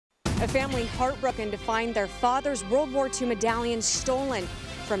A family heartbroken to find their father's World War II medallion stolen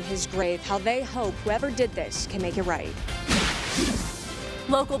from his grave. How they hope whoever did this can make it right.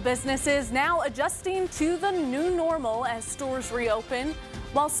 Local businesses now adjusting to the new normal as stores reopen.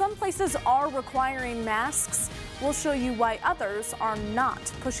 While some places are requiring masks, we'll show you why others are not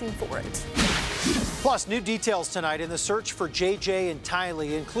pushing for it. Plus, new details tonight in the search for JJ and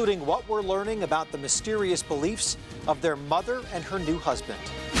Tylee, including what we're learning about the mysterious beliefs of their mother and her new husband.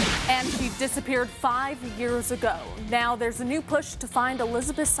 And she disappeared 5 years ago. Now there's a new push to find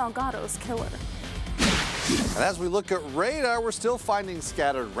Elizabeth Salgado's killer. And as we look at radar, we're still finding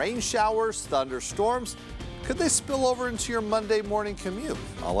scattered rain showers, thunderstorms. Could they spill over into your Monday morning commute?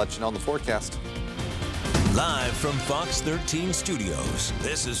 I'll let you know in the forecast. Live from Fox 13 Studios,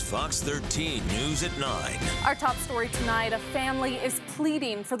 this is Fox 13 News at 9. Our top story tonight, a family is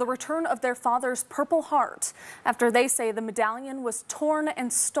pleading for the return of their father's Purple Heart after they say the medallion was torn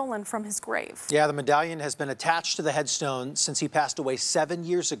and stolen from his grave. Yeah, the medallion has been attached to the headstone since he passed away 7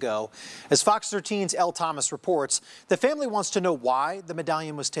 years ago. As Fox 13's Elle Thomas reports, the family wants to know why the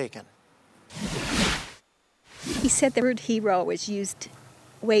medallion was taken. He said the word hero is used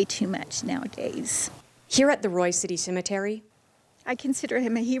way too much nowadays. Here at the Roy City Cemetery, I consider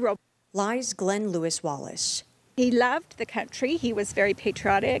him a hero. Lies Glenn Lewis Wallace. He loved the country. He was very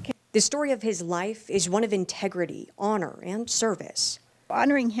patriotic. The story of his life is one of integrity, honor, and service.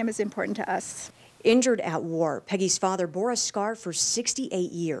 Honoring him is important to us. Injured at war, Peggy's father bore a scar for 68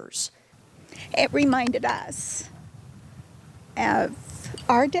 years. It reminded us of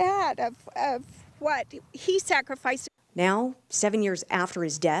our dad, of what he sacrificed. Now, 7 years after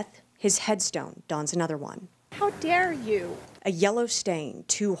his death, his headstone dons another one. How dare you? A yellow stain,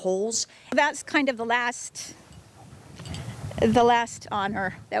 2 holes. That's kind of the last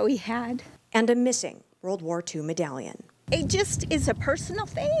honor that we had. And a missing World War II medallion. It just is a personal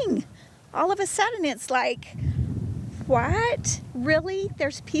thing. All of a sudden it's like, what? Really?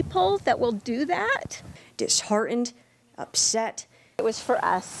 There's people that will do that? Disheartened, upset. It was for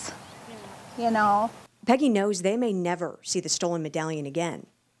us, you know. Peggy knows they may never see the stolen medallion again,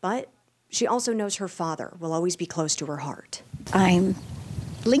 but she also knows her father will always be close to her heart. I'm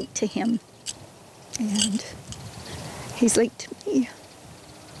linked to him, and he's linked to me.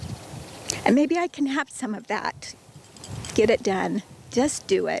 And maybe I can have some of that. Get it done. Just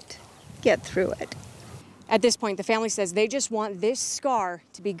do it. Get through it. At this point, the family says they just want this scar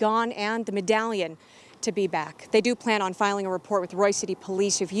to be gone and the medallion to be back. They do plan on filing a report with Roy City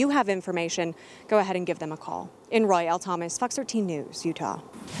Police. If you have information, go ahead and give them a call. In Roy, Elle Thomas, Fox 13 News, Utah.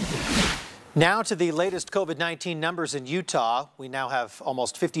 Now to the latest COVID-19 numbers in Utah. We now have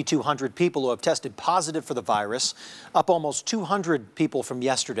almost 5,200 people who have tested positive for the virus, up almost 200 people from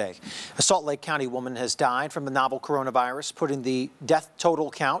yesterday. A Salt Lake County woman has died from the novel coronavirus, putting the death total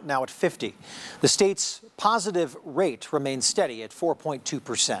count now at 50. The state's positive rate remains steady at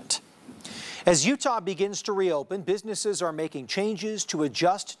 4.2%. As Utah begins to reopen, businesses are making changes to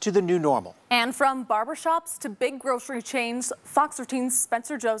adjust to the new normal. And from barbershops to big grocery chains, Fox 13's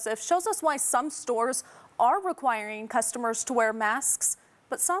Spencer Joseph shows us why some stores are requiring customers to wear masks,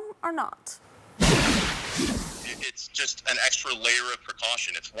 but some are not. It's just an extra layer of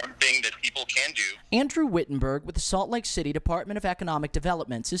precaution. It's one thing that people can do. Andrew Wittenberg with the Salt Lake City Department of Economic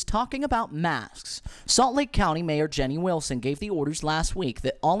Development is talking about masks. Salt Lake County Mayor Jenny Wilson gave the orders last week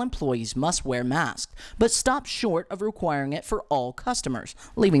that all employees must wear masks, but stopped short of requiring it for all customers,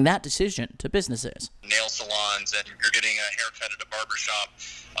 leaving that decision to businesses. Nail salons, and you're getting a haircut at a barbershop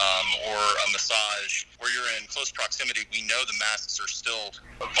or a massage, where you're in close proximity, we know the masks are still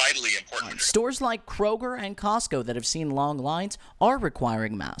vitally important. Stores like Kroger and Costco that have seen long lines are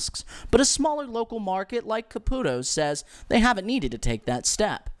requiring masks, but a smaller local market like Caputo's says they haven't needed to take that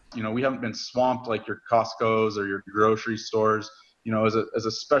step. You know, we haven't been swamped like your Costco's or your grocery stores. You know, as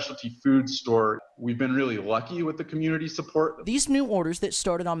a specialty food store, we've been really lucky with the community support. These new orders that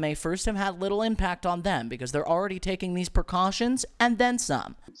started on May 1st have had little impact on them because they're already taking these precautions and then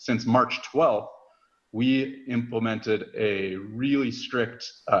some. Since March 12th, we implemented a really strict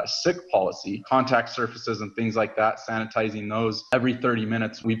sick policy, contact surfaces and things like that, sanitizing those every 30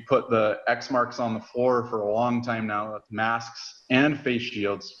 minutes. We put the X marks on the floor for a long time now, with masks and face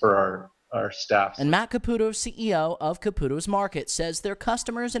shields for our staff. And Matt Caputo, CEO of Caputo's Market, says their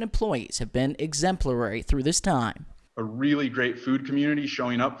customers and employees have been exemplary through this time. A really great food community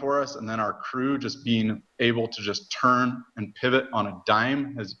showing up for us, and then our crew just being able to just turn and pivot on a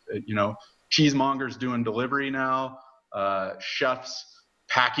dime. As you know, cheesemongers doing delivery now, chefs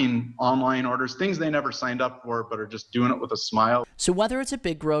packing online orders, things they never signed up for, but are just doing it with a smile. So whether it's a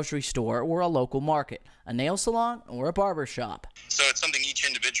big grocery store or a local market, a nail salon or a barber shop. So it's something each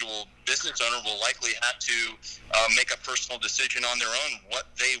individual business owner will likely have to make a personal decision on their own what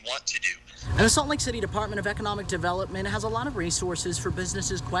they want to do. And the Salt Lake City Department of Economic Development has a lot of resources for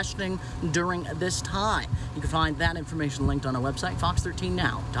businesses questioning during this time. You can find that information linked on our website,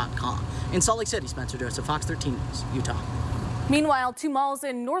 fox13now.com. In Salt Lake City, Spencer Joseph, Fox 13 News, Utah. Meanwhile, 2 malls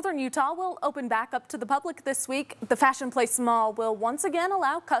in northern Utah will open back up to the public this week. The Fashion Place Mall will once again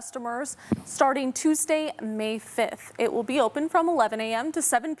allow customers starting Tuesday, May 5th. It will be open from 11 a.m. to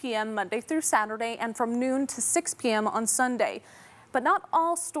 7 p.m. Monday through Saturday and from noon to 6 p.m. on Sunday. But not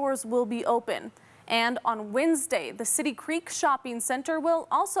all stores will be open. And on Wednesday, the City Creek Shopping Center will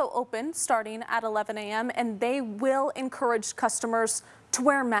also open starting at 11 a.m. and they will encourage customers to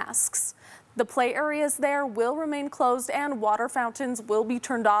wear masks. The play areas there will remain closed and water fountains will be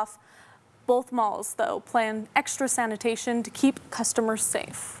turned off. Both malls, though, plan extra sanitation to keep customers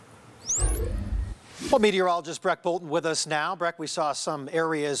safe. Well, meteorologist Breck Bolton with us now. Breck, we saw some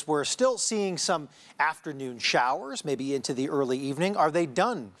areas we're still seeing some afternoon showers, maybe into the early evening. Are they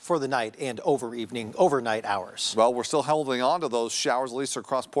done for the night and overnight hours? Well, we're still holding on to those showers, at least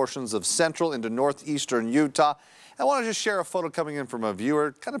across portions of central into northeastern Utah. I want to just share a photo coming in from a viewer.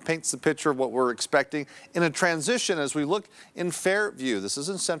 It kind of paints the picture of what we're expecting in a transition as we look in Fairview. This is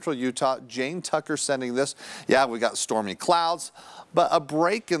in central Utah. Jane Tucker sending this. Yeah, we got stormy clouds, but a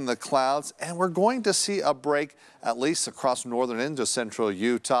break in the clouds, and we're going to see a break at least across northern into central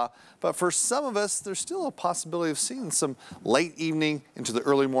Utah. But for some of us, there's still a possibility of seeing some late evening into the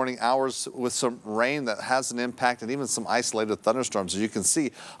early morning hours with some rain that has an impact and even some isolated thunderstorms. As you can see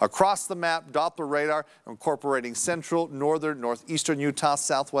across the map, Doppler radar incorporating central, northern, northeastern Utah,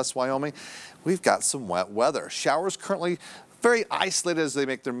 southwest Wyoming. We've got some wet weather. Showers currently very isolated as they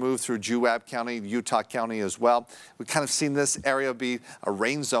make their move through Juab County, Utah County as well. We've kind of seen this area be a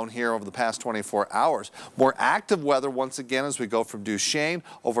rain zone here over the past 24 hours. More active weather once again as we go from Duchesne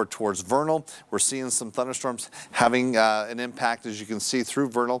over towards Vernal. We're seeing some thunderstorms having an impact, as you can see, through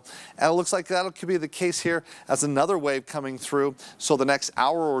Vernal. And it looks like that could be the case here as another wave coming through. So the next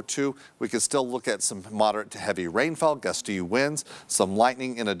hour or two, we could still look at some moderate to heavy rainfall, gusty winds, some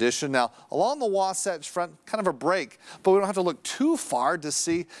lightning in addition. Now, along the Wasatch Front, kind of a break, but we don't have to look too far to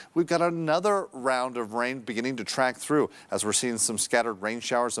see we've got another round of rain beginning to track through as we're seeing some scattered rain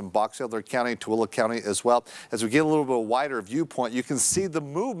showers in Box Elder County, Tooele County as well. As we get a little bit wider viewpoint, you can see the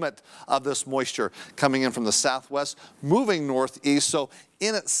movement of this moisture coming in from the southwest, moving northeast. So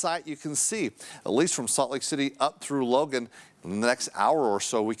in its sight, you can see, at least from Salt Lake City up through Logan, in the next hour or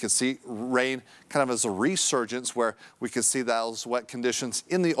so, we could see rain kind of as a resurgence where we could see those wet conditions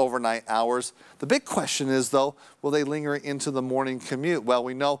in the overnight hours. The big question is, though, will they linger into the morning commute? Well,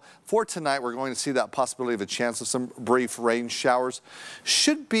 we know for tonight we're going to see that possibility of a chance of some brief rain showers.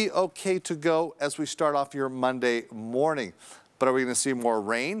 Should be okay to go as we start off your Monday morning. But are we going to see more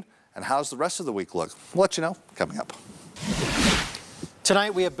rain? And how's the rest of the week look? We'll let you know coming up.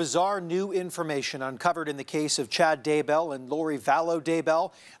 Tonight, we have bizarre new information uncovered in the case of Chad Daybell and Lori Vallow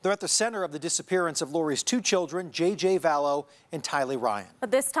Daybell. They're at the center of the disappearance of Lori's 2 children, JJ Vallow and Tylee Ryan.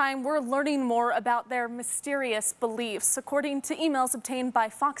 But this time, we're learning more about their mysterious beliefs. According to emails obtained by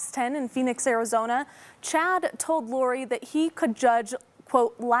Fox 10 in Phoenix, Arizona, Chad told Lori that he could judge,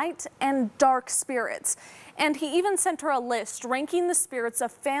 quote, light and dark spirits. And he even sent her a list ranking the spirits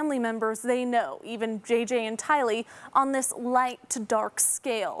of family members they know, even JJ and Tylee, on this light to dark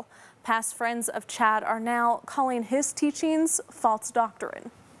scale. Past friends of Chad are now calling his teachings false doctrine.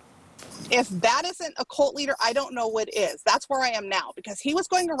 If that isn't a cult leader, I don't know what is. That's where I am now, because he was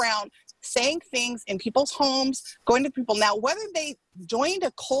going around saying things in people's homes, going to people. Now, whether they joined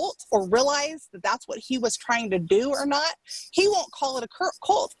a cult or realized that that's what he was trying to do or not, he won't call it a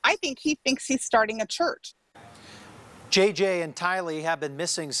cult. I think he thinks he's starting a church. JJ and Tylee have been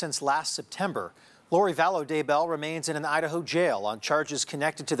missing since last September. Lori Vallow Daybell remains in an Idaho jail on charges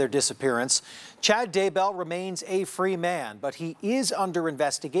connected to their disappearance. Chad Daybell remains a free man, but he is under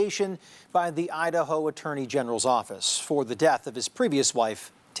investigation by the Idaho Attorney General's office for the death of his previous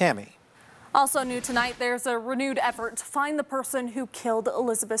wife, Tammy. Also new tonight, there's a renewed effort to find the person who killed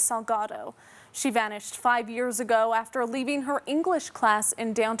Elizabeth Salgado. She vanished 5 years ago after leaving her English class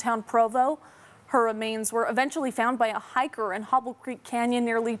in downtown Provo. Her remains were eventually found by a hiker in Hobble Creek Canyon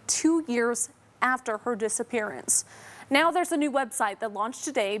nearly 2 years after her disappearance. Now there's a new website that launched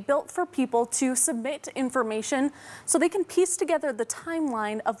today built for people to submit information so they can piece together the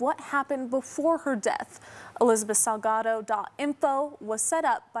timeline of what happened before her death. ElizabethSalgado.info was set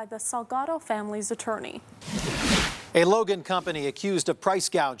up by the Salgado family's attorney. A Logan company accused of price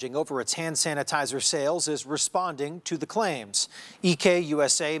gouging over its hand sanitizer sales is responding to the claims. EK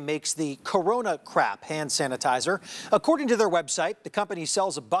USA makes the Corona Crap hand sanitizer. According to their website, the company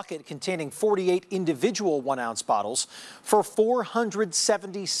sells a bucket containing 48 individual 1-ounce bottles for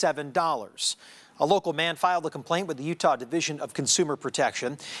 $477. A local man filed a complaint with the Utah Division of Consumer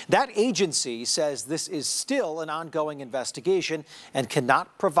Protection. That agency says this is still an ongoing investigation and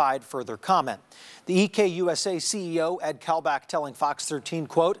cannot provide further comment. The EK USA CEO, Ed Kalbach, telling Fox 13,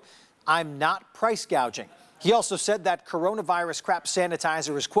 quote, "I'm not price gouging." He also said that coronavirus crap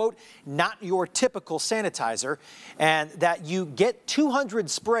sanitizer is, quote, "not your typical sanitizer," and that you get 200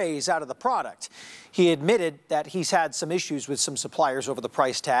 sprays out of the product. He admitted that he's had some issues with some suppliers over the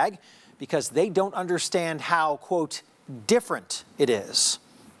price tag because they don't understand how, quote, "different it is."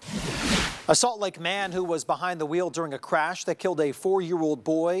 A Salt Lake man who was behind the wheel during a crash that killed a 4-year-old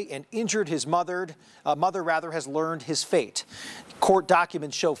boy and injured his mother has learned his fate. Court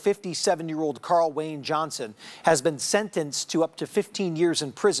documents show 57-year-old Carl Wayne Johnson has been sentenced to up to 15 years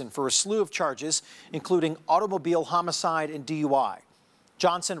in prison for a slew of charges, including automobile homicide and DUI.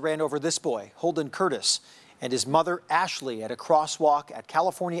 Johnson ran over this boy, Holden Curtis, and his mother, Ashley, at a crosswalk at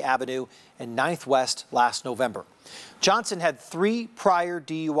California Avenue and 9th West last November. Johnson had 3 prior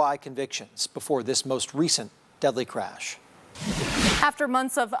DUI convictions before this most recent deadly crash. After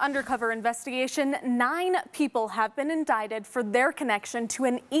months of undercover investigation, 9 people have been indicted for their connection to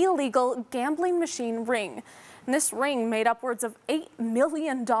an illegal gambling machine ring. And this ring made upwards of $8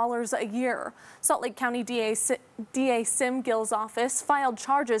 million a year. Salt Lake County DA Sim Gill's office filed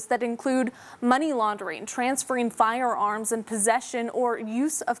charges that include money laundering, transferring firearms, and possession or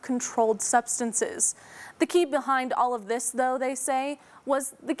use of controlled substances. The key behind all of this, though, they say,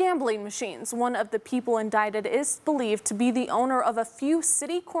 was the gambling machines. One of the people indicted is believed to be the owner of a few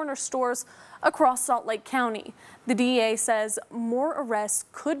city corner stores across Salt Lake County. The DA says more arrests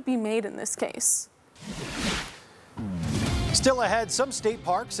could be made in this case. Still ahead, some state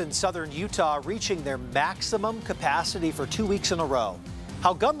parks in southern Utah reaching their maximum capacity for 2 weeks in a row.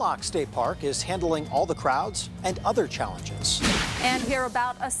 How Gunlock State Park is handling all the crowds and other challenges. And hear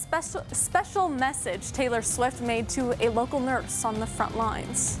about a special message Taylor Swift made to a local nurse on the front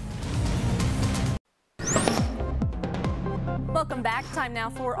lines. Welcome back. Time now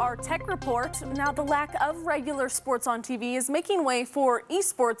for our tech report. Now, the lack of regular sports on TV is making way for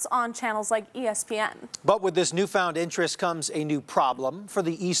esports on channels like ESPN. But with this newfound interest comes a new problem for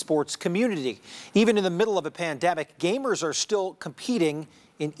the esports community. Even in the middle of a pandemic, gamers are still competing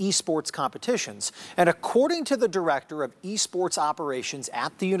in esports competitions. And according to the director of esports operations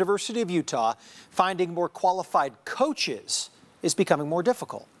at the University of Utah, finding more qualified coaches is becoming more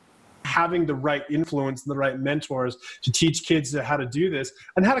difficult. Having the right influence and the right mentors to teach kids how to do this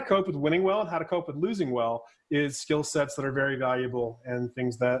and how to cope with winning well and how to cope with losing well is skill sets that are very valuable and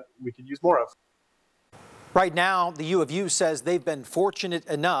things that we could use more of. Right now, the U of U says they've been fortunate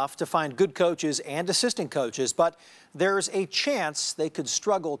enough to find good coaches and assistant coaches, but there's a chance they could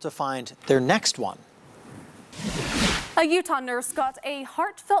struggle to find their next one. A Utah nurse got a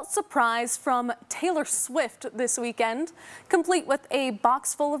heartfelt surprise from Taylor Swift this weekend, complete with a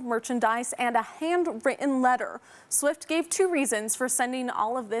box full of merchandise and a handwritten letter. Swift gave 2 reasons for sending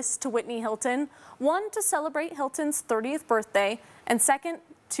all of this to Whitney Hilton. One, to celebrate Hilton's 30th birthday, and second,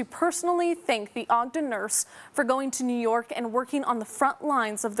 to personally thank the Ogden nurse for going to New York and working on the front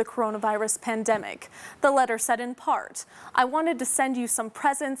lines of the coronavirus pandemic. The letter said in part, "I wanted to send you some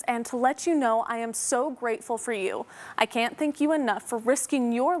presents and to let you know I am so grateful for you. I can't thank you enough for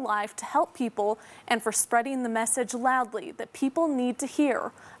risking your life to help people and for spreading the message loudly that people need to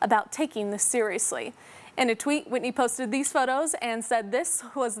hear about taking this seriously." In a tweet, Whitney posted these photos and said this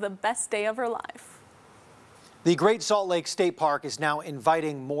was the best day of her life. The Great Salt Lake State Park is now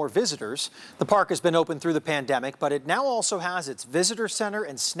inviting more visitors. The park has been open through the pandemic, but it now also has its visitor center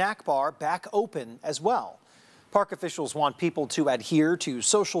and snack bar back open as well. Park officials want people to adhere to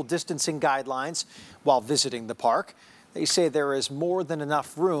social distancing guidelines while visiting the park. They say there is more than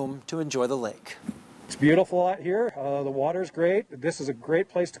enough room to enjoy the lake. It's beautiful out here. The water's great. This is a great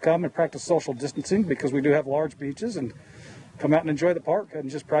place to come and practice social distancing because we do have large beaches, and come out and enjoy the park and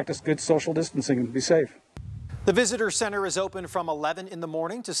just practice good social distancing and be safe. The visitor center is open from 11 in the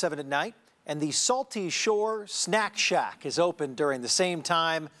morning to 7 at night, and the Salty Shore Snack Shack is open during the same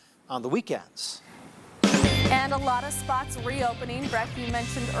time on the weekends. And a lot of spots reopening. Breck, you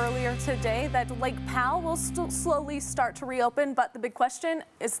mentioned earlier today that Lake Powell will still slowly start to reopen, but the big question,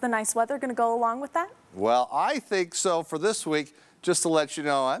 is the nice weather going to go along with that? Well, I think so for this week. Just to let you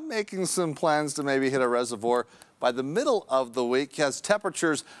know, I'm making some plans to maybe hit a reservoir by the middle of the week as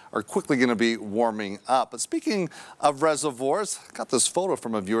temperatures are quickly going to be warming up. But speaking of reservoirs, I got this photo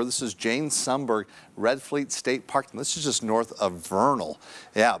from a viewer. This is Jane Sundberg, Red Fleet State Park. And this is just north of Vernal.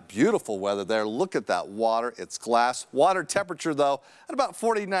 Yeah, beautiful weather there. Look at that water. It's glass. Water temperature, though, at about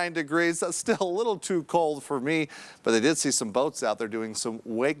 49 degrees. That's still a little too cold for me, but they did see some boats out there doing some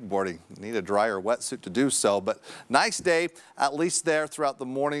wakeboarding. You need a drier wetsuit to do so, but nice day, at least there throughout the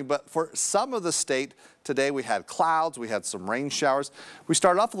morning. But for some of the state, today we had clouds, we had some rain showers. We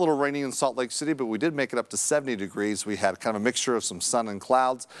started off a little rainy in Salt Lake City, but we did make it up to 70 degrees. We had kind of a mixture of some sun and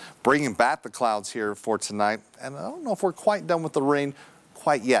clouds, bringing back the clouds here for tonight. And I don't know if we're quite done with the rain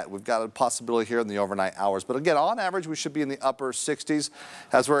quite yet. We've got a possibility here in the overnight hours. But again, on average, we should be in the upper 60s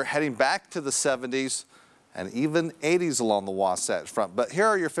as we're heading back to the 70s. And even 80s along the Wasatch Front. But here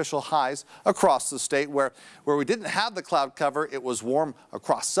are your official highs across the state where we didn't have the cloud cover. It was warm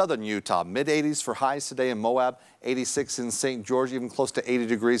across southern Utah. Mid-80s for highs today in Moab, 86 in St. George, even close to 80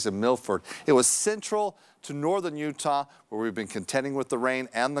 degrees in Milford. It was central to northern Utah where we've been contending with the rain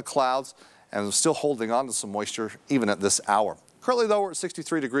and the clouds and still holding on to some moisture even at this hour. Currently, though, we're at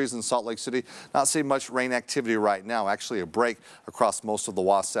 63 degrees in Salt Lake City. Not seeing much rain activity right now. Actually, a break across most of the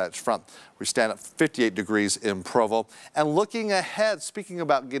Wasatch Front. We stand at 58 degrees in Provo. And looking ahead, speaking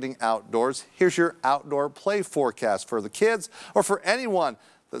about getting outdoors, here's your outdoor play forecast for the kids or for anyone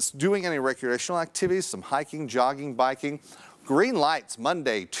that's doing any recreational activities, some hiking, jogging, biking. Green lights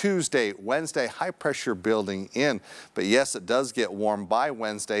Monday, Tuesday, Wednesday, high pressure building in. But yes, it does get warm by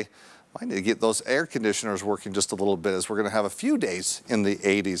Wednesday. I need to get those air conditioners working just a little bit as we're going to have a few days in the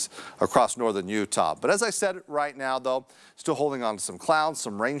 80s across northern Utah. But as I said right now, though, still holding on to some clouds,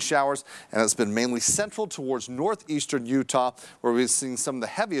 some rain showers, and it's been mainly central towards northeastern Utah where we've seen some of the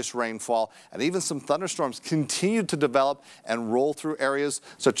heaviest rainfall and even some thunderstorms continue to develop and roll through areas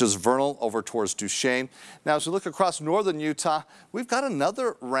such as Vernal over towards Duchesne. Now, as we look across northern Utah, we've got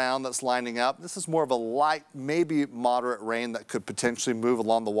another round that's lining up. This is more of a light, maybe moderate rain that could potentially move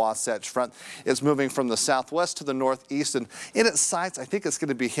along the Wasatch Front. It's moving from the southwest to the northeast, and in its sights, I think it's going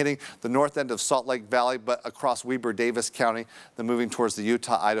to be hitting the north end of Salt Lake Valley, but across Weber-Davis County, then moving towards the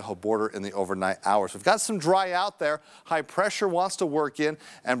Utah-Idaho border in the overnight hours. We've got some dry out there. High pressure wants to work in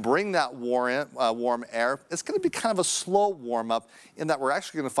and bring that warm air. It's going to be kind of a slow warm up in that we're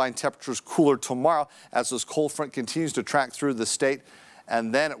actually going to find temperatures cooler tomorrow as this cold front continues to track through the state.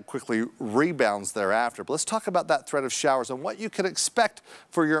 And then it quickly rebounds thereafter. But let's talk about that threat of showers and what you can expect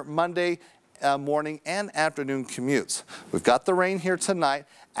for your Monday morning and afternoon commutes. We've got the rain here tonight.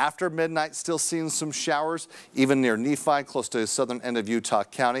 After midnight, still seeing some showers, even near Nephi, close to the southern end of Utah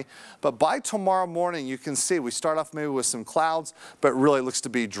County. But by tomorrow morning, you can see we start off maybe with some clouds, but really looks to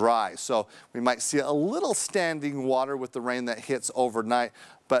be dry. So we might see a little standing water with the rain that hits overnight.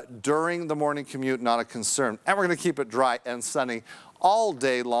 But during the morning commute, not a concern. And we're going to keep it dry and sunny all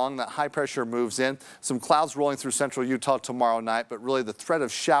day long. That high pressure moves in. Some clouds rolling through central Utah tomorrow night, but really the threat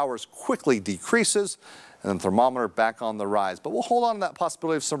of showers quickly decreases and then thermometer back on the rise. But we'll hold on to that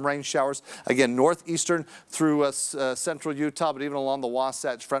possibility of some rain showers. Again, northeastern through central Utah, but even along the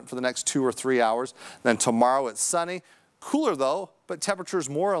Wasatch Front for the next 2 or 3 hours. Then tomorrow it's sunny. Cooler though, but temperatures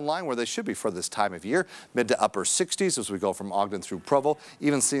more in line where they should be for this time of year. Mid to upper 60s as we go from Ogden through Provo.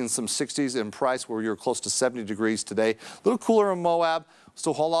 Even seeing some 60s in Price where you're close to 70 degrees today. A little cooler in Moab.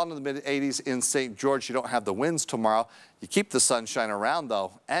 Still hold on to the mid-80s in St. George. You don't have the winds tomorrow. You keep the sunshine around,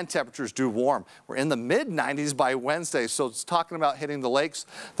 though, and temperatures do warm. We're in the mid-90s by Wednesday, so it's talking about hitting the lakes,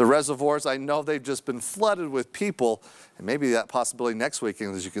 the reservoirs. I know they've just been flooded with people, and maybe that possibility next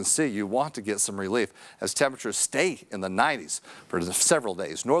weekend. As you can see, you want to get some relief as temperatures stay in the 90s for several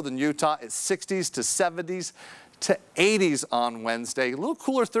days. Northern Utah, it's 60s to 70s. To 80s on Wednesday. A little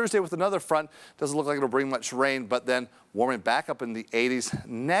cooler Thursday with another front. Doesn't look like it'll bring much rain, but then warming back up in the 80s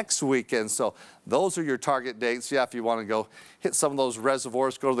next weekend. So those are your target dates. Yeah, if you want to go hit some of those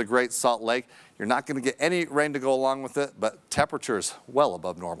reservoirs, go to the Great Salt Lake. You're not going to get any rain to go along with it, but temperatures well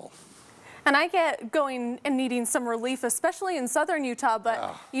above normal. And I get going and needing some relief, especially in southern Utah,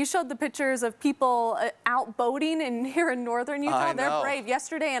 but you showed the pictures of people out boating here in northern Utah. They're brave.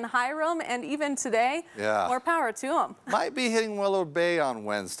 Yesterday in Hiram and even today, more power to them. Might be hitting Willow Bay on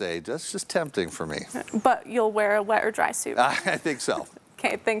Wednesday. That's just tempting for me. But you'll wear a wet or dry suit. I think so.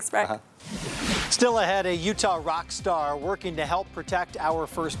 Okay, thanks, Brett. Still ahead, a Utah rock star working to help protect our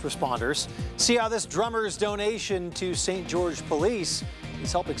first responders. See how this drummer's donation to St. George Police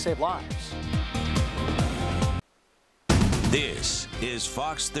is helping save lives. This is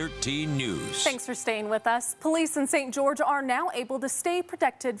Fox 13 News. Thanks for staying with us. Police in St. George are now able to stay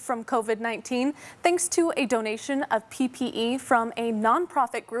protected from COVID-19 thanks to a donation of PPE from a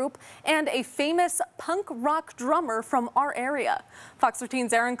nonprofit group and a famous punk rock drummer from our area. Fox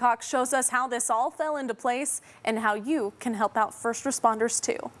 13's Aaron Cox shows us how this all fell into place and how you can help out first responders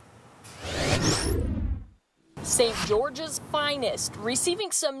too. St. George's finest,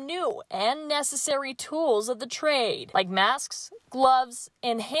 receiving some new and necessary tools of the trade, like masks, gloves,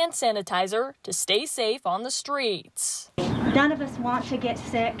 and hand sanitizer to stay safe on the streets. None of us want to get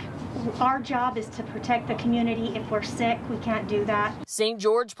sick. Our job is to protect the community. If we're sick, we can't do that. St.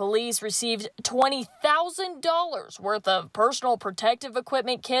 George police received $20,000 worth of personal protective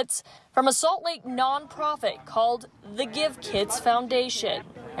equipment kits from a Salt Lake nonprofit called the Give Kits Foundation.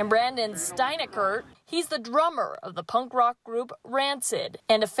 And Brandon Steinekert, he's the drummer of the punk rock group Rancid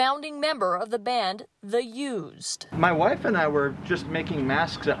and a founding member of the band The Used. My wife and I were just making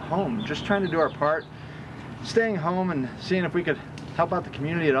masks at home, just trying to do our part, staying home and seeing if we could help out the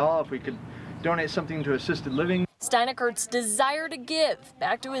community at all, if we could donate something to assisted living. Steinekert's desire to give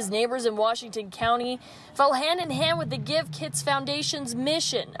back to his neighbors in Washington County fell hand in hand with the Give Kits Foundation's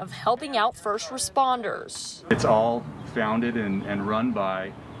mission of helping out first responders. It's all founded and run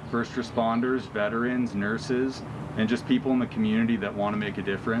by first responders, veterans, nurses, and just people in the community that want to make a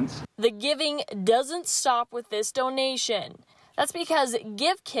difference. The giving doesn't stop with this donation. That's because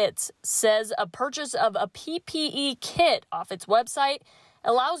Give Kits says a purchase of a PPE kit off its website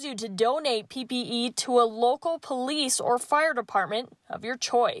allows you to donate PPE to a local police or fire department of your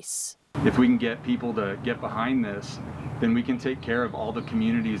choice. If we can get people to get behind this, then we can take care of all the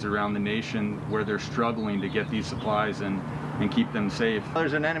communities around the nation where they're struggling to get these supplies and keep them safe.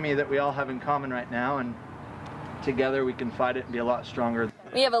 There's an enemy that we all have in common right now, and together we can fight it and be a lot stronger.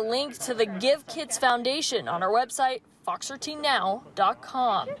 We have a link to the Give Kits Foundation on our website,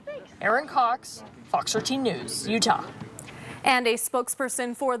 fox13now.com. Aaron Cox, Fox 13 News, Utah. And a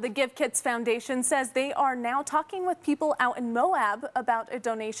spokesperson for the Give Kits Foundation says they are now talking with people out in Moab about a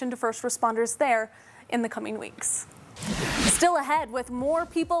donation to first responders there in the coming weeks. Still ahead, with more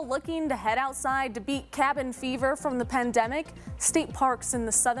people looking to head outside to beat cabin fever from the pandemic, state parks in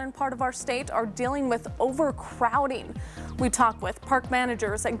the southern part of our state are dealing with overcrowding. We talk with park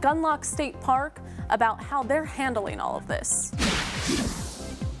managers at Gunlock State Park about how they're handling all of this.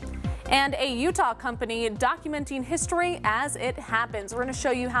 And a Utah company documenting history as it happens. We're going to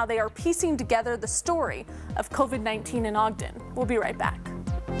show you how they are piecing together the story of COVID-19 in Ogden. We'll be right back.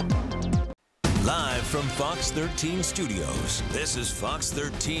 Live from Fox 13 Studios, this is Fox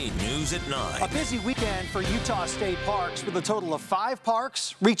 13 News at 9. A busy weekend for Utah State Parks with a total of 5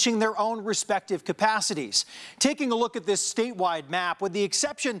 parks reaching their own respective capacities. Taking a look at this statewide map, with the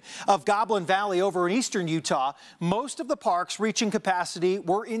exception of Goblin Valley over in eastern Utah, most of the parks reaching capacity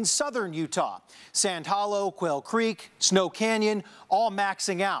were in southern Utah. Sand Hollow, Quail Creek, Snow Canyon, all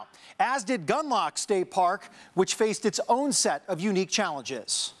maxing out, as did Gunlock State Park, which faced its own set of unique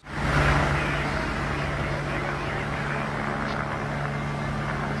challenges.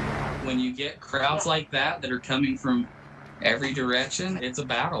 When you get crowds like that are coming from every direction, it's a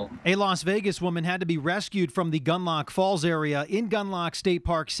battle. A Las Vegas woman had to be rescued from the Gunlock Falls area in Gunlock State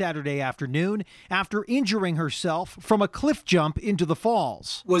Park Saturday afternoon after injuring herself from a cliff jump into the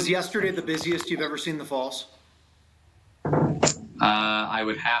falls. Was yesterday the busiest you've ever seen the falls? I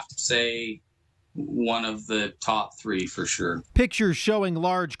would have to say one of the top 3 for sure. Pictures showing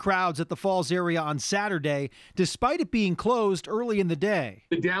large crowds at the falls area on Saturday, despite it being closed early in the day.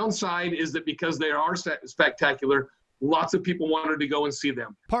 The downside is that because they are spectacular, lots of people wanted to go and see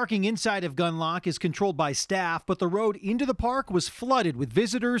them. Parking inside of Gunlock is controlled by staff, but the road into the park was flooded with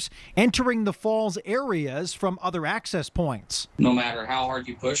visitors entering the falls areas from other access points. No matter how hard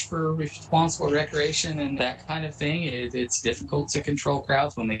you push for responsible recreation and that kind of thing, it's difficult to control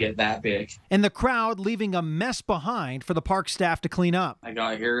crowds when they get that big. And the crowd leaving a mess behind for the park staff to clean up. I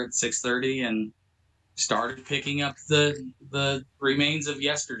got here at 6:30 and started picking up the remains of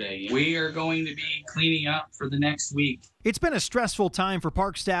yesterday. We are going to be cleaning up for the next week. It's been a stressful time for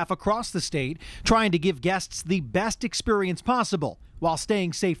park staff across the state, trying to give guests the best experience possible while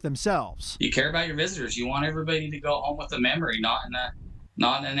staying safe themselves. You care about your visitors. You want everybody to go home with a memory, not in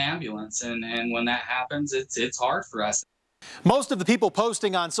an ambulance. And when that happens, it's hard for us. Most of the people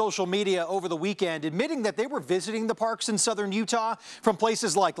posting on social media over the weekend admitting that they were visiting the parks in southern Utah from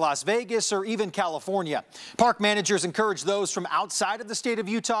places like Las Vegas or even California. Park managers encourage those from outside of the state of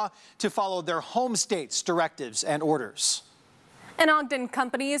Utah to follow their home state's directives and orders. An Ogden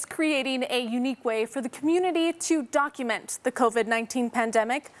company is creating a unique way for the community to document the COVID-19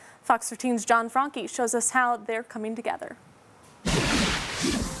 pandemic. Fox 13's John Franke shows us how they're coming together.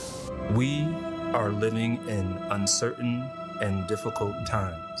 We are living in uncertain and difficult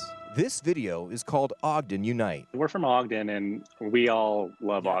times. This video is called Ogden Unite. We're from Ogden, and we all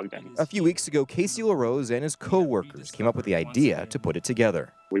love Ogden. A few weeks ago, Casey LaRose and his co-workers came up with the idea to put it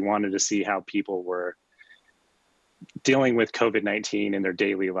together. We wanted to see how people were dealing with COVID-19 in their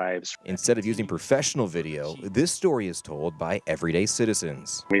daily lives. Instead of using professional video, this story is told by everyday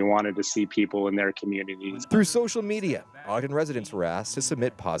citizens. We wanted to see people in their communities. Through social media, Ogden residents were asked to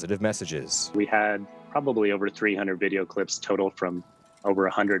submit positive messages. We had probably over 300 video clips total from over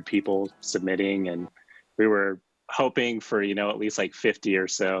 100 people submitting, and we were hoping for, at least like 50 or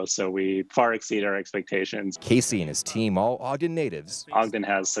so. So we far exceed our expectations. Casey and his team, all Ogden natives. Ogden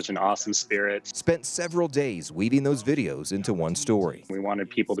has such an awesome spirit. Spent several days weaving those videos into one story. We wanted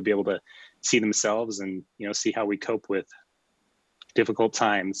people to be able to see themselves and, see how we cope with difficult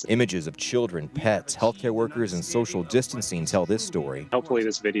times. Images of children, pets, healthcare workers, and social distancing tell this story. Hopefully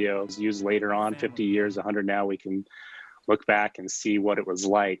this video is used later on, 50 years, 100 now, we can look back and see what it was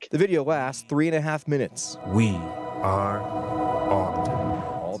like. The video lasts 3.5 minutes. We are Ogden.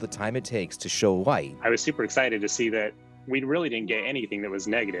 All the time it takes to show light. I was super excited to see that we really didn't get anything that was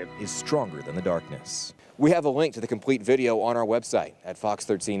negative. Is stronger than the darkness. We have a link to the complete video on our website at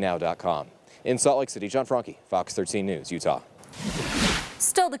fox13now.com. In Salt Lake City, John Franke, Fox 13 News, Utah.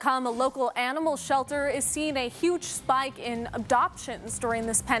 Still to come, a local animal shelter is seeing a huge spike in adoptions during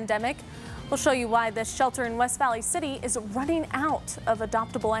this pandemic. We'll show you why this shelter in West Valley City is running out of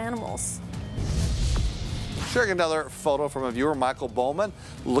adoptable animals. Sharing another photo from a viewer, Michael Bowman,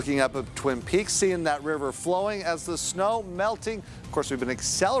 looking up at Twin Peaks, seeing that river flowing as the snow melting. Of course, we've been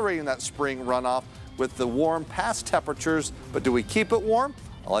accelerating that spring runoff with the warm past temperatures, but do we keep it warm?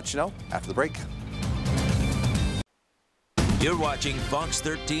 I'll let you know after the break. You're watching Fox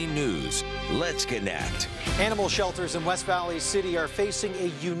 13 News. Let's connect. Animal shelters in West Valley City are facing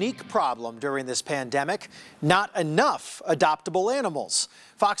a unique problem during this pandemic. Not enough adoptable animals.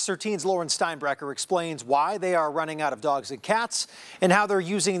 Fox 13's Lauren Steinbrecher explains why they are running out of dogs and cats and how they're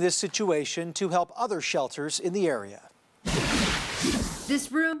using this situation to help other shelters in the area.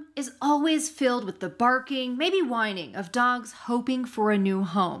 This room is always filled with the barking, maybe whining, of dogs hoping for a new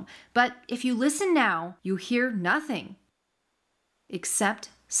home. But if you listen now, you hear nothing except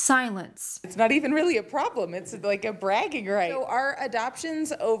silence. It's not even really a problem. It's like a bragging right. So our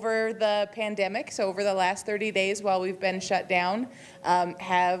adoptions over the pandemic, so over the last 30 days while we've been shut down,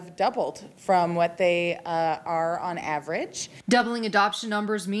 have doubled from what they are on average. Doubling adoption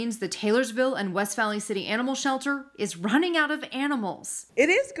numbers means the Taylorsville and West Valley City Animal Shelter is running out of animals. It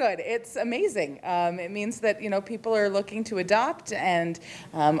is good. It's amazing. It means that, people are looking to adopt and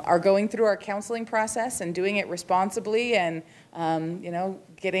are going through our counseling process and doing it responsibly and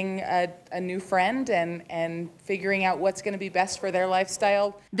getting a new friend and figuring out what's going to be best for their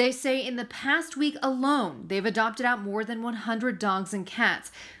lifestyle. They say in the past week alone, they've adopted out more than 100 dogs and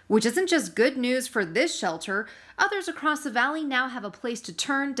cats, which isn't just good news for this shelter. Others across the valley now have a place to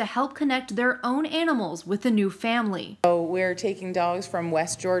turn to help connect their own animals with a new family. So we're taking dogs from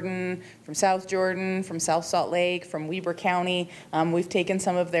West Jordan, from South Jordan, from South Salt Lake, from Weber County. We've taken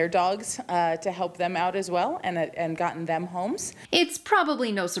some of their dogs to help them out as well and gotten them homes. It's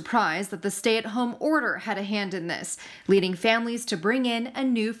probably no surprise that the stay-at-home order had a hand in this, leading families to bring in a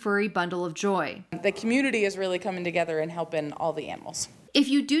new furry bundle of joy. The community is really coming together and helping all the animals. If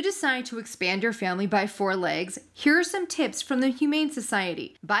you do decide to expand your family by 4 legs, here are some tips from the Humane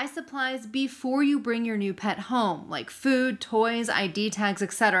Society. Buy supplies before you bring your new pet home, like food, toys, ID tags,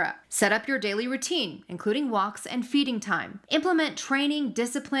 etc. Set up your daily routine, including walks and feeding time. Implement training,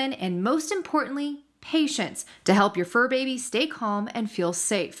 discipline, and most importantly, patience to help your fur baby stay calm and feel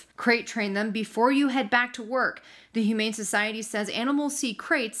safe. Crate train them before you head back to work. The Humane Society says animals see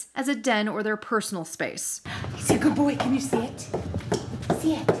crates as a den or their personal space. He's a good boy. Can you see it?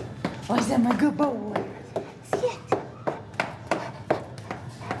 See it? Oh, is that my good boy? See it?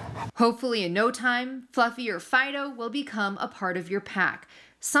 Hopefully in no time, Fluffy or Fido will become a part of your pack,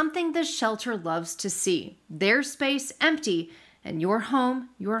 something the shelter loves to see. Their space empty and your home,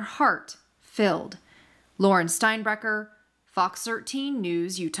 your heart filled. Lauren Steinbrecher, Fox 13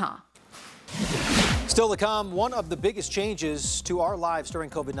 News, Utah. Still to come, one of the biggest changes to our lives during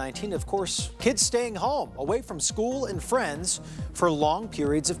COVID-19, of course, kids staying home, away from school and friends for long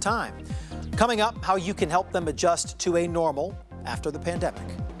periods of time. Coming up, how you can help them adjust to a normal after the pandemic.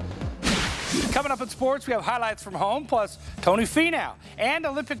 Coming up in sports, we have highlights from home, plus Tony Finau and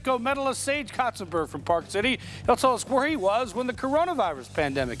Olympic gold medalist Sage Kotzenberg from Park City. He'll tell us where he was when the coronavirus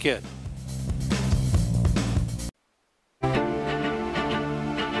pandemic hit.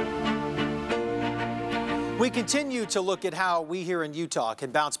 We continue to look at how we here in Utah can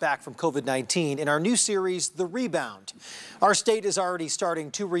bounce back from COVID-19 in our new series, The Rebound. Our state is already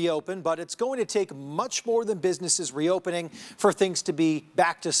starting to reopen, but it's going to take much more than businesses reopening for things to be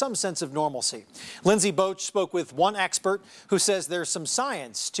back to some sense of normalcy. Lindsay Boach spoke with one expert who says there's some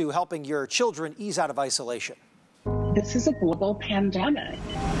science to helping your children ease out of isolation. This is a global pandemic.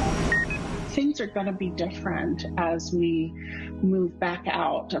 Things are going to be different as we move back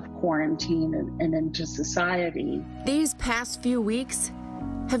out of quarantine and into society. These past few weeks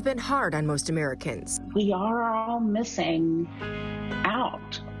have been hard on most Americans. We are all missing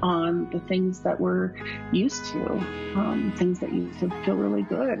out on the things that we're used to, things that used to feel really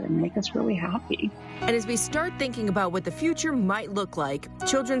good and make us really happy. And as we start thinking about what the future might look like,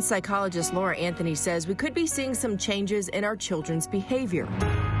 children's psychologist Laura Anthony says we could be seeing some changes in our children's behavior.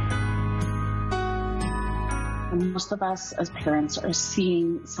 Most of us as parents are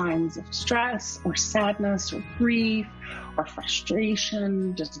seeing signs of stress or sadness or grief or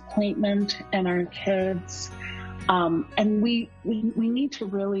frustration, disappointment in our kids. And we need to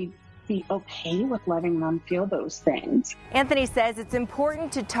really be okay with letting them feel those things. Anthony says it's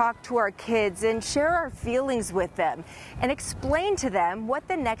important to talk to our kids and share our feelings with them and explain to them what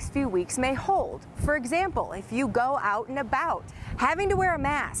the next few weeks may hold. For example, if you go out and about, having to wear a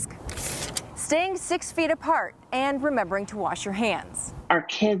mask, staying 6 feet apart, and remembering to wash your hands. Our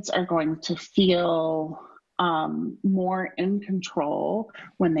kids are going to feel more in control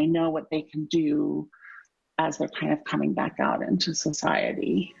when they know what they can do as they're kind of coming back out into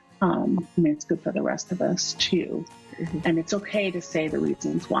society. I mean, it's good for the rest of us too. And it's okay to say the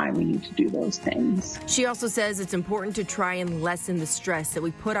reasons why we need to do those things. She also says it's important to try and lessen the stress that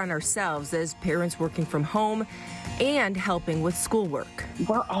we put on ourselves as parents working from home and helping with schoolwork.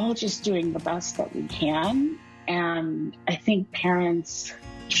 We're all just doing the best that we can. And I think parents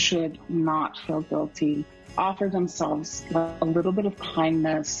should not feel guilty. Offer themselves a little bit of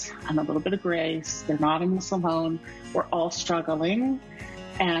kindness and a little bit of grace. They're not in this alone. We're all struggling.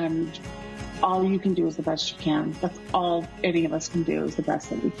 And all you can do is the best you can. That's all any of us can do, is the best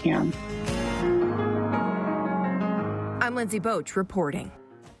that we can. I'm Lindsay Boach reporting.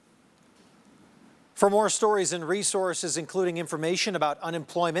 For more stories and resources, including information about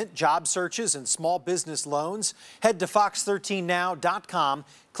unemployment, job searches, and small business loans, head to fox13now.com.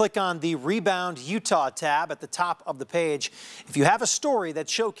 Click on the Rebound Utah tab at the top of the page. If you have a story that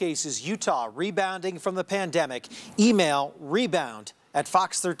showcases Utah rebounding from the pandemic, email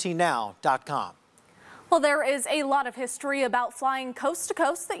rebound@fox13now.com. Well, there is a lot of history about flying coast to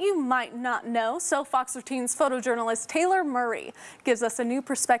coast that you might not know. So Fox 13's photojournalist Taylor Murray gives us a new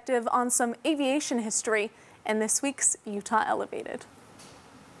perspective on some aviation history in this week's Utah Elevated.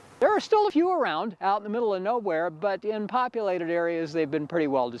 There are still a few around out in the middle of nowhere, but in populated areas, they've been pretty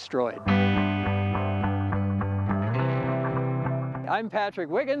well destroyed. I'm Patrick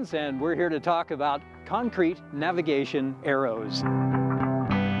Wiggins, and we're here to talk about concrete navigation arrows.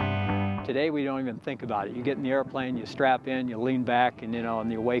 Today, we don't even think about it. You get in the airplane, you strap in, you lean back, and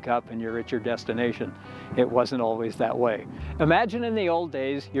and you wake up and you're at your destination. It wasn't always that way. Imagine in the old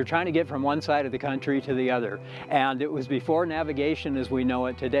days, you're trying to get from one side of the country to the other, and it was before navigation as we know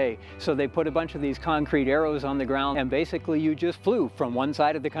it today. So they put a bunch of these concrete arrows on the ground, and basically you just flew from one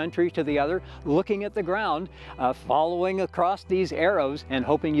side of the country to the other, looking at the ground, following across these arrows, and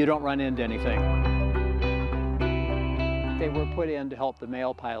hoping you don't run into anything. They were put in to help the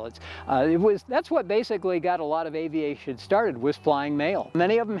mail pilots. That's what basically got a lot of aviation started, was flying mail.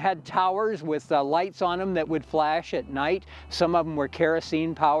 Many of them had towers with lights on them that would flash at night. Some of them were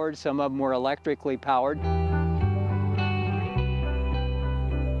kerosene powered, some of them were electrically powered.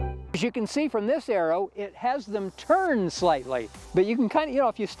 As you can see from this arrow, it has them turn slightly, but you can kind of,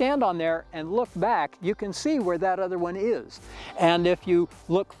 if you stand on there and look back, you can see where that other one is. And if you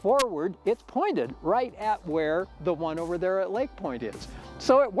look forward, it's pointed right at where the one over there at Lake Point is.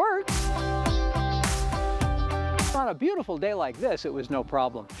 So it works. On a beautiful day like this, it was no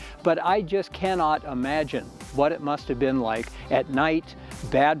problem. But I just cannot imagine what it must have been like at night,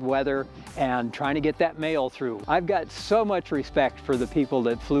 bad weather, and trying to get that mail through. I've got so much respect for the people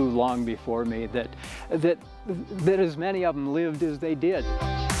that flew long before me, that as many of them lived as they did.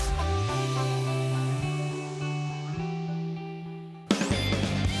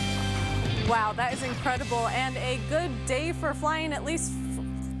 Wow, that is incredible, and a good day for flying, at least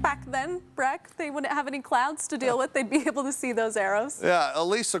back then, Breck, they wouldn't have any clouds to deal with. They'd be able to see those arrows. Yeah, at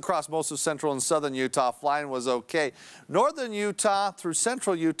least across most of central and southern Utah, flying was okay. Northern Utah through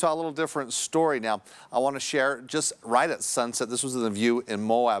central Utah, a little different story. Now, I want to share just right at sunset, this was the view in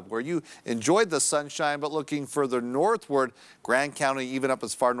Moab, where you enjoyed the sunshine, but looking further northward, Grand County, even up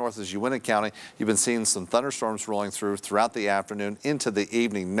as far north as Uintah County, you've been seeing some thunderstorms rolling throughout the afternoon into the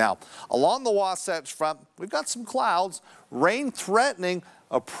evening. Now, along the Wasatch Front, we've got some clouds, rain threatening,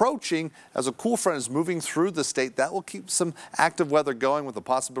 approaching as a cool front is moving through the state. That will keep some active weather going with the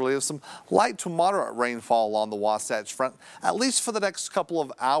possibility of some light to moderate rainfall along the Wasatch Front, at least for the next couple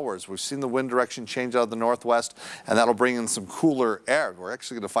of hours. We've seen the wind direction change out of the northwest, and that'll bring in some cooler air. We're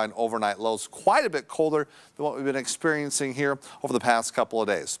actually going to find overnight lows quite a bit colder than what we've been experiencing here over the past couple of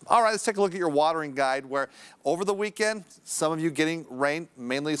days. All right, let's take a look at your watering guide, where over the weekend, some of you getting rain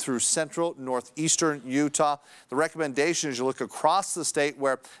mainly through central, northeastern Utah. The recommendation is you look across the state,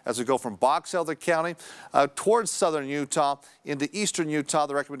 where as we go from Box Elder County towards southern Utah into eastern Utah,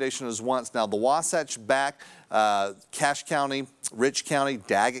 the recommendation is once. Now the Wasatch back, Cache County, Rich County,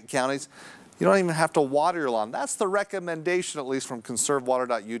 Daggett counties, you don't even have to water your lawn. That's the recommendation, at least from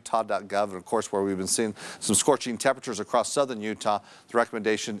conservewater.utah.gov. And of course, where we've been seeing some scorching temperatures across southern Utah, the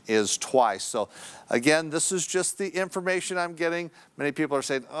recommendation is twice. So again, this is just the information I'm getting. Many people are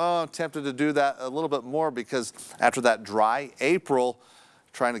saying, oh, I'm tempted to do that a little bit more because after that dry April,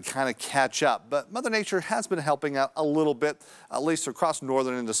 trying to kind of catch up. But Mother Nature has been helping out a little bit, at least across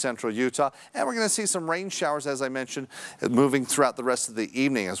northern into central Utah. And we're going to see some rain showers, as I mentioned, moving throughout the rest of the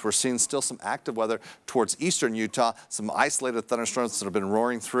evening, as we're seeing still some active weather towards eastern Utah, some isolated thunderstorms that have been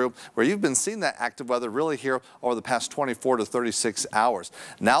roaring through, where you've been seeing that active weather really here over the past 24 to 36 hours.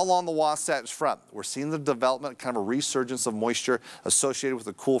 Now along the Wasatch Front, we're seeing the development, kind of a resurgence of moisture associated with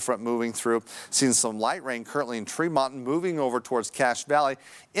the cool front moving through. Seeing some light rain currently in Tremont, moving over towards Cache Valley.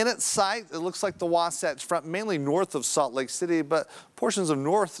 In its sight, it looks like the Wasatch Front, mainly north of Salt Lake City, but portions of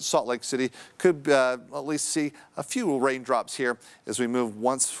North Salt Lake City could at least see a few raindrops here as we move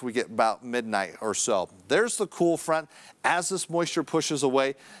once we get about midnight or so. There's the cool front. As this moisture pushes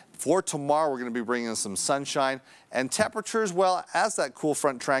away, for tomorrow, we're going to be bringing in some sunshine and temperatures. Well, as that cool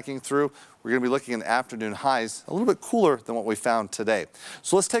front tracking through, we're going to be looking at afternoon highs a little bit cooler than what we found today.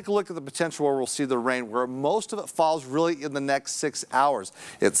 So let's take a look at the potential where we'll see the rain, where most of it falls really in the next 6 hours.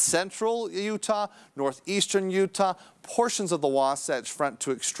 It's central Utah, northeastern Utah, portions of the Wasatch Front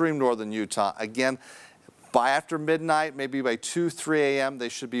to extreme northern Utah. Again, by after midnight, maybe by 2, 3 a.m., they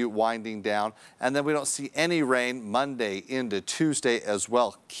should be winding down. And then we don't see any rain Monday into Tuesday as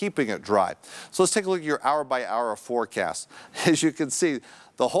well, keeping it dry. So let's take a look at your hour-by-hour forecast. As you can see,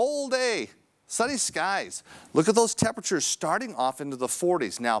 the whole day, sunny skies. Look at those temperatures starting off into the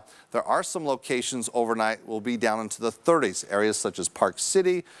 40s. Now, there are some locations overnight will be down into the 30s. Areas such as Park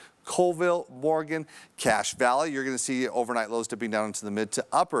City, Colville, Morgan, Cache Valley. You're going to see overnight lows dipping down into the mid to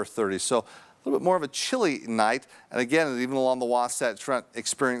upper 30s. So a little bit more of a chilly night. And again, even along the Wasatch Front,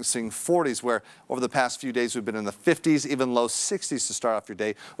 experiencing 40s, where over the past few days we've been in the 50s, even low 60s to start off your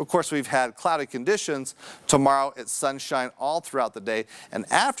day. Of course, we've had cloudy conditions. Tomorrow, it's sunshine all throughout the day, and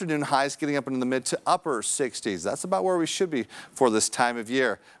afternoon highs getting up into the mid to upper 60s. That's about where we should be for this time of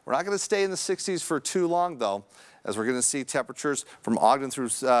year. We're not going to stay in the 60s for too long, though, as we're going to see temperatures from Ogden through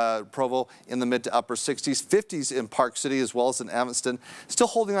Provo in the mid to upper 60s, 50s in Park City as well as in Evanston. Still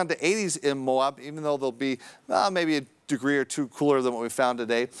holding on to 80s in Moab, even though they'll be maybe a degree or two cooler than what we found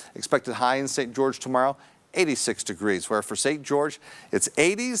today. Expected high in St. George tomorrow, 86 degrees, where for St. George, it's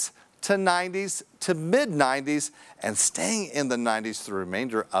 80s to 90s to mid-90s and staying in the 90s through the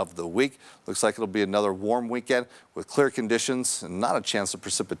remainder of the week. Looks like it'll be another warm weekend with clear conditions and not a chance of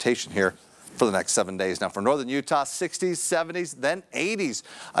precipitation here for the next 7 days. Now for northern Utah, 60s, 70s, then 80s.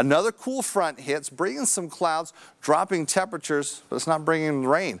 Another cool front hits, bringing some clouds, dropping temperatures, but it's not bringing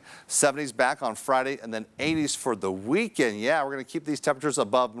rain. 70s back on Friday, and then 80s for the weekend. Yeah, we're going to keep these temperatures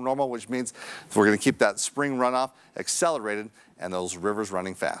above normal, which means we're going to keep that spring runoff accelerated and those rivers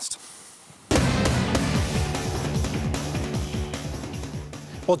running fast.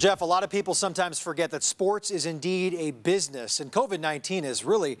 Well, Jeff, a lot of people sometimes forget that sports is indeed a business, and COVID-19 has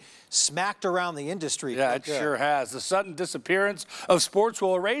really smacked around the industry. Yeah, it sure has. The sudden disappearance of sports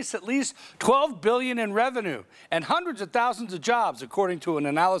will erase at least $12 billion in revenue and hundreds of thousands of jobs, according to an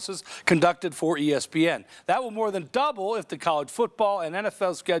analysis conducted for ESPN. That will more than double if the college football and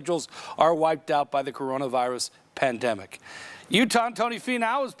NFL schedules are wiped out by the coronavirus pandemic. Utah and Tony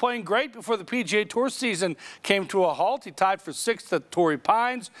Finau was playing great before the PGA Tour season came to a halt. He tied for 6th at Torrey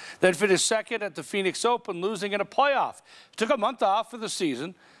Pines, then finished 2nd at the Phoenix Open, losing in a playoff. Took a month off for the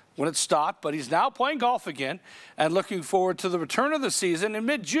season, when it stopped, but he's now playing golf again and looking forward to the return of the season in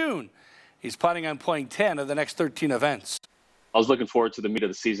mid-June. He's planning on playing 10 of the next 13 events. I was looking forward to the meat of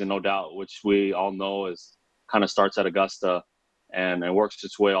the season, no doubt, which we all know is kind of starts at Augusta and works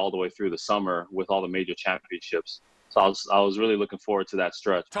its way all the way through the summer with all the major championships. So I was really looking forward to that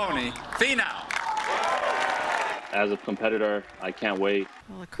stretch. Tony Finau. As a competitor, I can't wait.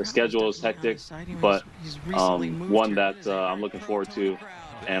 The schedule is hectic, but one that I'm looking forward to,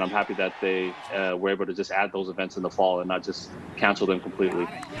 and I'm happy that they were able to just add those events in the fall and not just cancel them completely.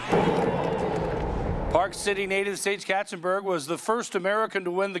 Park City native Sage Katzenberg was the first American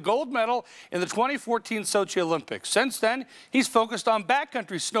to win the gold medal in the 2014 Sochi Olympics. Since then, he's focused on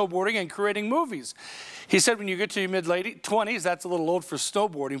backcountry snowboarding and creating movies. He said when you get to your mid-late 20s, that's a little old for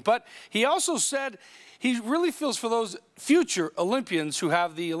snowboarding. But he also said he really feels for those future Olympians who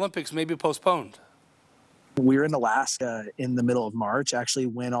have the Olympics maybe postponed. We were in Alaska in the middle of March, actually,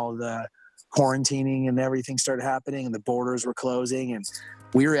 when all the quarantining and everything started happening and the borders were closing, and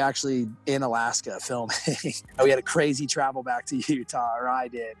we were actually in Alaska filming. We had a crazy travel back to Utah, or I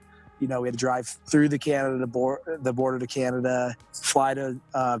did. You know, we had to drive through the border to Canada, fly to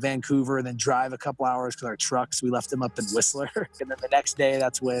Vancouver, and then drive a couple hours because our trucks, we left them up in Whistler. And then the next day,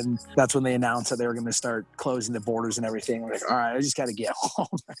 that's when they announced that they were going to start closing the borders and everything. We're like, all right, I just got to get home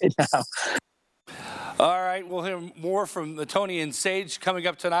right now. All right, we'll hear more from the Tony and Sage coming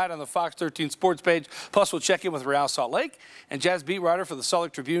up tonight on the Fox 13 Sports page. Plus, we'll check in with Real Salt Lake and Jazz beat writer for the Salt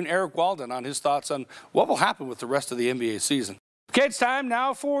Lake Tribune, Eric Walden, on his thoughts on what will happen with the rest of the NBA season. Okay, it's time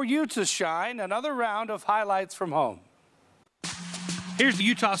now for you to shine. Another round of highlights from home. Here's the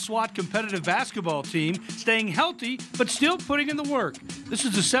Utah SWAT competitive basketball team staying healthy but still putting in the work. This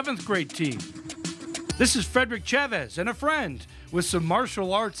is the 7th grade team. This is Frederick Chavez and a friend with some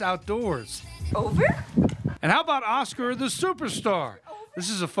martial arts outdoors. Over? And how about Oscar the Superstar? This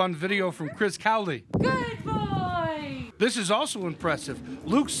is a fun video from Chris Cowley. Good boy! This is also impressive.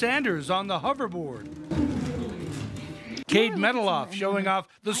 Luke Sanders on the hoverboard. Cade Metaloff showing off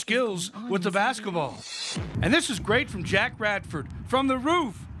the skills with the basketball. And this is great from Jack Radford from the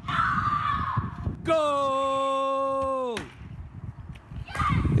roof. Goal!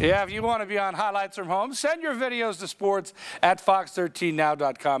 Yeah, if you want to be on highlights from home, send your videos to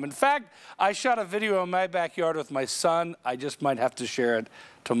sports@fox13now.com. In fact, I shot a video in my backyard with my son. I just might have to share it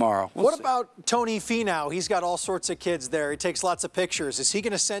tomorrow. What about Tony Finau? He's got all sorts of kids there. He takes lots of pictures. Is he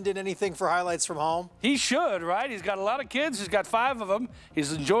going to send in anything for highlights from home? He should, right? He's got a lot of kids. He's got 5 of them.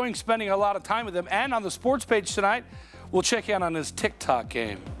 He's enjoying spending a lot of time with them. And on the sports page tonight, we'll check in on his TikTok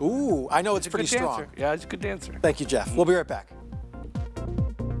game. Ooh, I know it's pretty strong. Yeah, he's a good dancer. Thank you, Jeff. We'll be right back.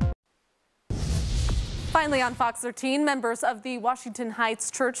 Finally on Fox 13, members of the Washington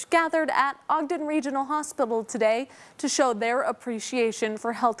Heights Church gathered at Ogden Regional Hospital today to show their appreciation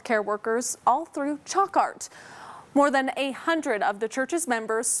for healthcare workers all through chalk art. More than 100 of the church's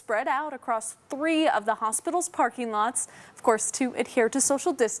members spread out across 3 of the hospital's parking lots, of course, to adhere to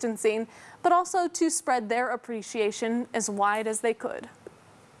social distancing, but also to spread their appreciation as wide as they could.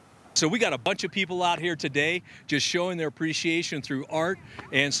 So we got a bunch of people out here today just showing their appreciation through art.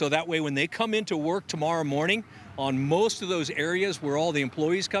 And so that way when they come into work tomorrow morning, on most of those areas where all the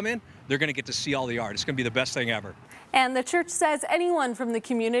employees come in, they're going to get to see all the art. It's going to be the best thing ever. And the church says anyone from the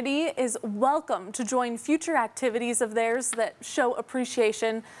community is welcome to join future activities of theirs that show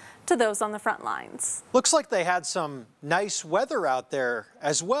appreciation to those on the front lines. Looks like they had some nice weather out there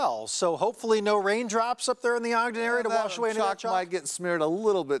as well, so hopefully no raindrops up there in the Ogden area to wash away any of that chalk. Might get smeared a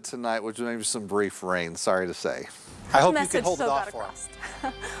little bit tonight, which maybe some brief rain, sorry to say. I hope you can hold it off for us.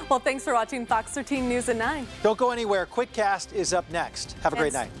 Well, thanks for watching Fox 13 News at 9. Don't go anywhere. QuickCast is up next. Have a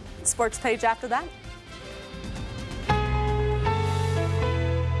great night. Sports page after that.